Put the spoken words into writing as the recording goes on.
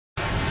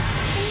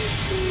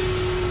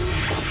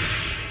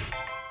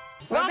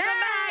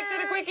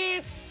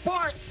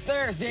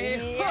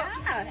Thursday.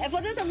 Yeah. And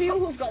for those of you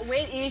who've got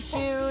weight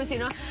issues,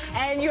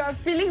 and you are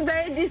feeling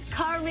very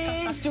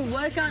discouraged to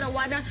work out or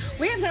whatnot,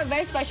 we have got a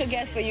very special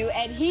guest for you,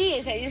 and he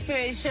is an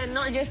inspiration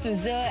not just to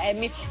Zer and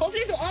me,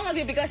 hopefully to all of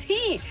you, because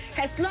he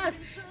has lost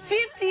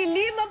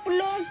 55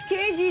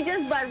 kg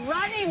just by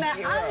running.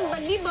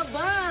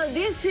 Unbelievable.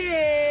 This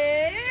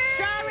is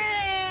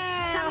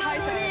Syahril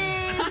Kamaruddin.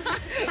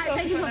 Hi,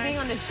 thank you for being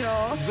on the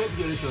show. Great to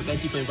be on the show.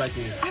 Thank you for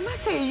inviting me. I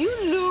must say, you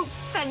look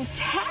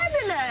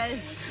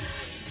fantabulous.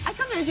 I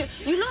can't imagine.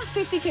 You lost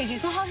 50 kg.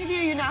 So how heavy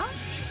are you now?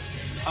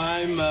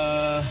 I'm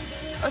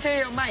Oh, say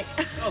your mic.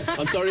 Oh,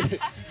 I'm sorry.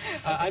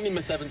 I'm in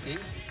my 70s.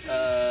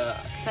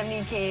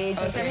 70 kg.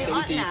 Okay.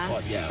 70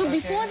 odd, yeah. So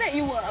before that,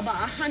 you were about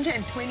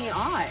 120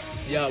 odd.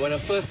 Yeah, when I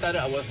first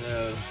started, I was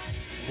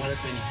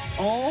 120.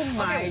 Oh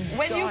my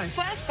When you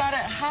first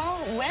started,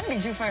 when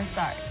did you first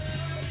start?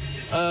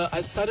 I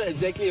started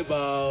exactly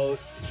about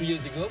 3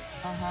 years ago.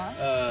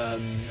 I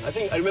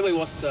remember it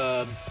was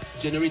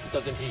January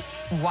 2008.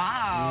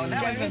 Wow,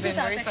 that must have been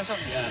very special.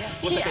 Yeah,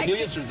 it was like a New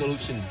Year's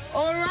resolution.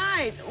 All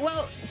right.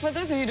 Well, for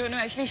those of you who don't know,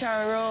 actually,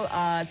 Syahril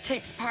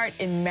takes part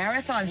in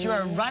marathons. You're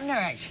a runner,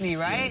 actually,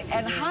 right? Yes.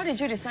 And how did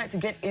you decide to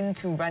get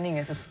into running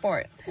as a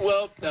sport?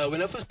 Well,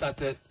 when I first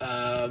started,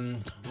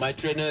 my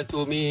trainer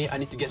told me I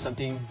need to get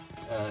something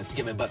to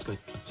get my butt going.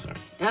 Sorry.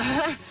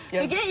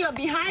 To get your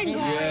behind going.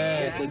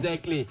 Yes,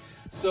 exactly.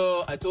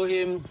 So I told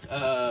him,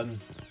 I'm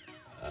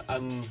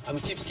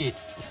a cheapskate.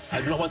 I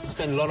do not want to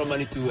spend a lot of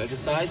money to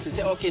exercise. He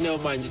said, okay, never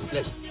mind, just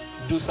let's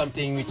do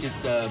something which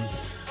is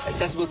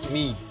accessible to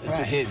me and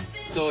to him.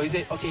 So he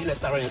said, okay, let's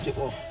start running. I said,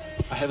 oh,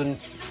 I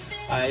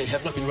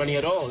have not been running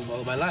at all in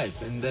all my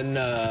life. And then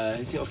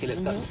he said, okay,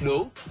 let's start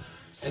slow.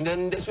 And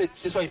then that's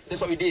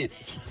what we did.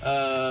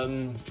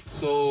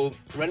 So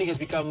running has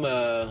become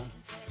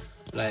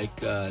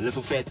like love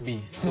affair to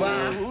me. So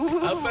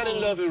I fell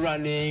in love with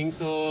running.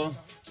 So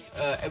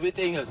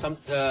everything,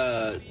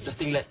 the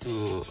thing led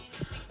to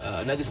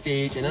another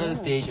stage, another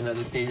stage,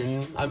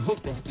 and I'm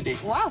hooked until today.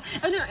 Wow.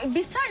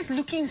 Besides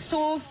looking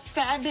so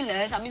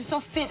fabulous, I mean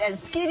so fit and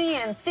skinny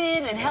and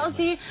thin and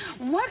healthy,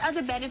 what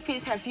other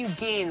benefits have you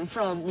gained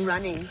from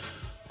running?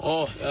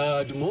 Oh,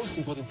 the most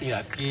important thing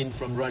I've gained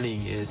from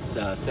running is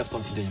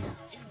self-confidence.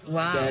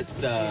 Wow.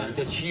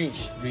 That's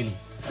huge, really.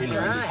 Really,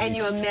 and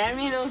you are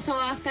married also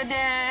after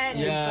that.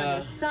 Yeah.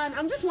 You've got a son.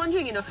 I'm just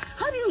wondering,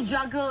 how do you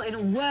juggle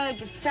work,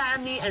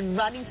 family, and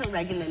running so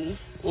regularly?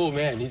 Oh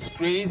man, it's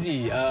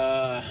crazy.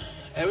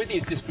 Everything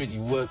is just crazy.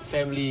 Work,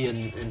 family,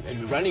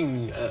 and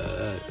running.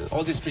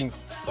 All these three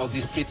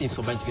things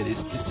combined together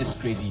is just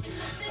crazy.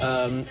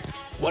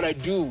 What I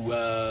do,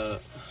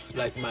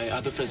 like my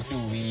other friends do,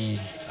 we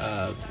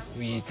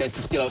tend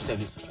to steal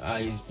ourselves.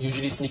 I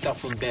usually sneak out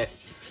from bed.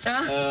 To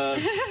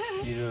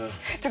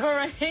go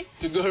running?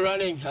 To go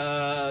running.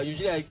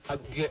 Usually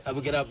I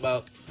will get up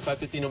about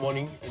 5:30 in the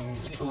morning and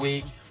sleep away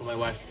from my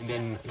wife and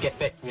then get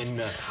back when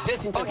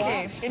just in time.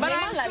 Okay, but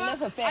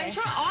I'm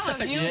sure all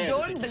of you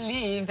don't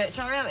believe that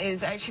Syahril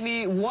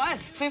was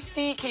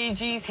 50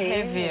 kgs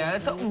heavier.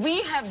 So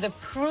we have the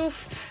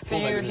proof for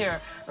you here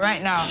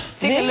right now.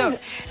 Take a look.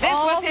 This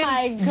was him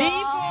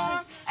before,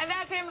 and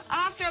that's him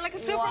after, like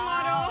a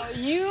supermodel. Wow.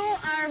 You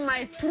are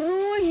my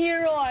true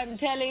hero, I'm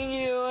telling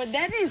you.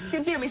 That is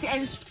simply amazing.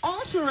 And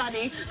all through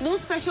running, no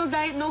special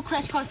diet, no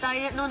crash course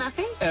diet, no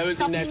nothing?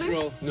 Everything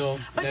natural, no.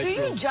 But natural.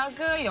 do you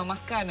juggle your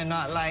makan or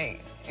not?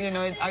 Like,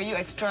 are you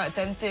extra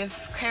attentive,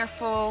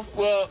 careful?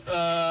 Well,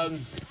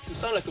 to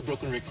sound like a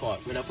broken record,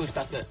 when I first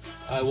started,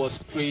 I was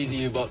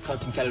crazy about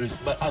counting calories.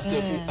 But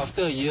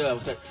after a year, I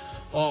was like,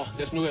 oh,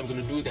 there's no way I'm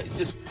going to do that. It's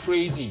just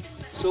crazy.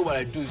 So what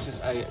I do is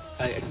just I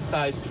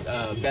exercise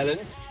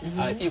balance.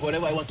 I eat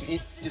whatever I want to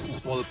eat, just in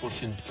smaller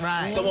portions.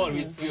 Right. Come on,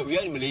 we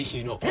are in Malaysia,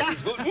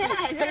 It's good food.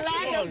 Yeah, the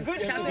land of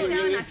good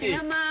food.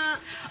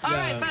 All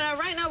right, but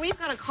right now we've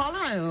got a caller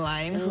on the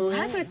line who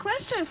has a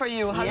question for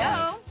you. Hello.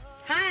 Yeah.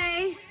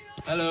 Hi.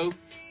 Hello.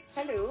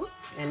 Hello.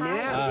 Hello.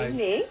 Hi. Good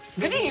evening.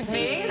 Good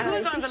evening.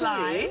 Who's on the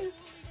line?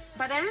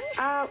 Pardon?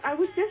 I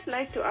would just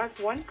like to ask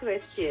one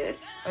question.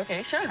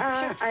 Okay, sure.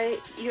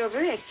 You are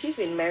very active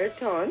in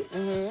marathon.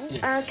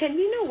 Yes. Can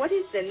we know what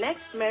is the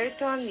next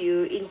marathon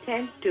you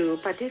intend to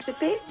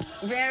participate?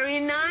 Very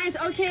nice.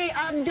 Okay,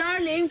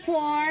 darling,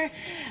 for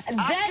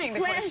that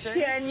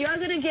question, you're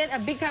going to get a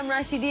big time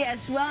rush CD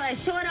as well as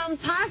showdown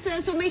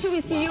passes. So make sure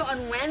we see you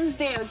on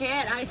Wednesday, okay,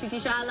 at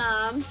ICT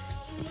Shalam.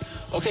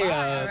 Okay.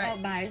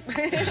 Bye.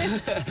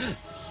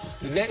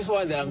 The next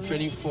one that I'm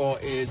training for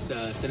is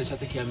Standard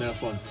Chartered KL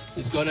Marathon.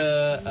 It's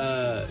gonna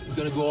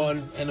go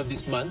on end of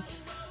this month.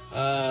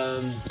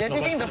 You're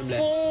taking the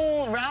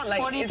full route,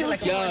 like is it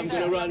like I'm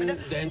gonna run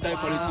the entire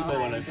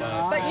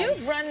 42.195. But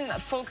you've run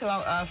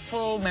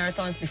full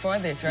marathons before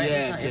this, right?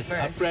 Yes.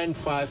 I've ran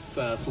 5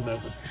 full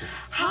marathons.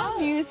 How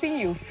do you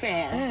think you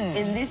fare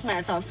in this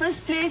marathon?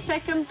 First place,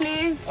 second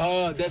place?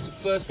 Oh, that's the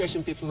first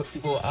question people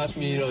ask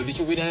me. Did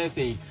you win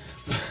anything?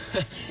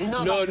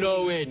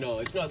 No way. No,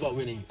 it's not about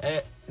winning.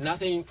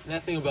 Nothing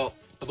about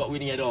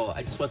winning at all.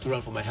 I just want to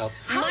run for my health.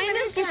 How many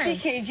lose 50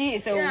 kg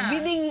is a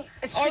winning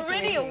streak.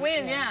 Already a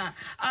win, yeah.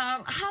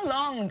 How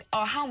long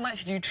or how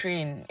much do you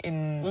train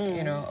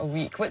in a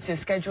week? What's your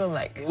schedule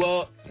like?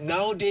 Well,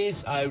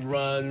 nowadays I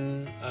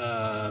run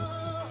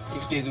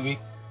 6 days a week.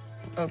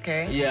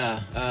 Okay.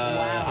 Yeah.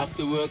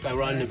 After work I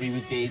run every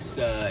weekdays,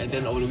 and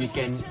then over the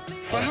weekend.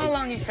 For how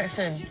long each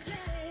session?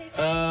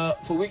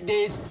 For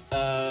weekdays,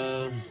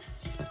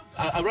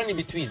 I run in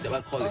between, is that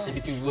what I call it? In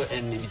between work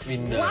and in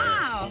between.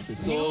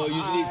 So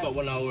usually it's about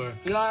 1 hour.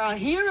 You are a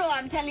hero,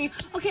 I'm telling you.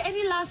 Okay,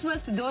 any last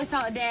words to those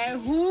out there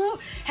who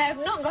have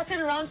not gotten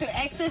around to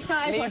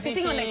exercise, or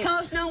sitting on the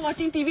couch now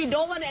watching TV,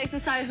 don't want to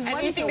exercise? And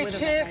eating the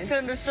chips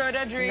and the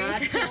soda drink.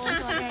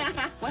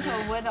 What's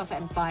your word of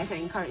advice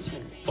and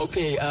encouragement?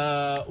 Okay,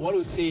 what I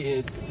would say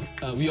is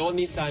we all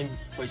need time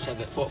for each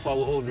other, for our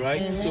own,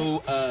 right?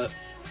 So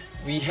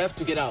we have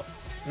to get out.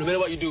 No matter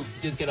what you do,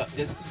 just get up.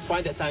 Just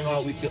find that time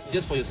out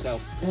just for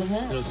yourself.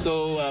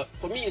 So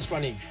for me, it's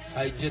running.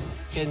 I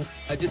just can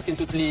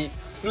totally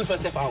lose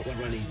myself out when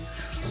running.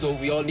 So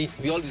we all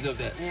deserve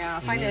that. Yeah,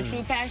 find your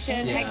true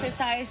passion,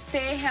 exercise,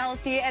 stay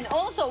healthy, and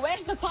also,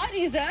 where's the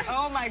party, sir?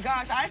 Oh my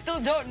gosh, I still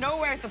don't know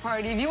where's the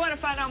party. If you want to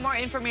find out more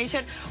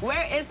information,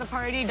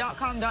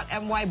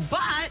 whereistheparty.com.my.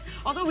 But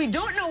although we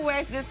don't know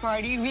where's this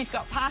party, we've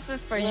got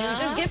passes for you.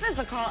 Just give us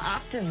a call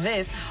after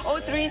this,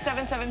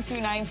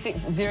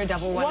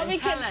 0377296011, and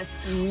tell us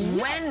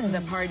when the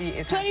party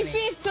is happening.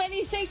 25th,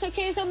 26th,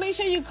 okay, so make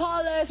sure you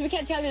call us. We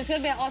can tell you it's going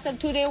to be an awesome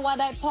 2-day,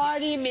 1-night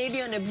party,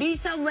 maybe on the beach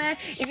somewhere.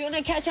 If you want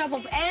to catch up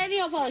with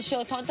any of our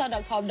show,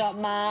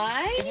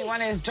 tonton.com.my. If you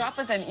want to drop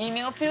us an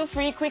email, feel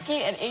free,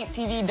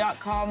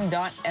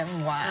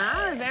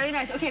 quickie@8tv.com.my. Very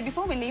nice. Okay,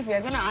 before we leave, we are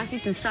going to ask you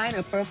to sign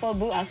a purple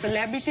book, our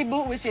celebrity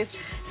book, which is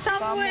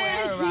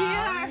somewhere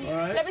here.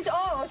 Right. Let me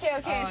okay,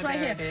 it's right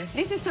here.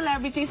 This is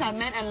celebrities I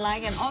met and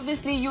like, and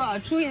obviously you are a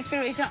true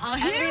inspiration.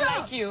 And we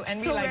like you,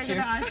 and we like you. So we're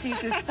going to ask you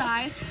to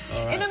sign.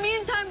 In the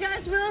meantime,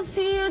 guys, we'll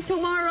see you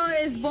tomorrow.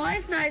 It's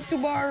Boys' Night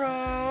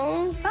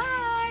tomorrow.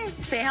 Bye.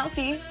 Stay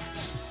healthy.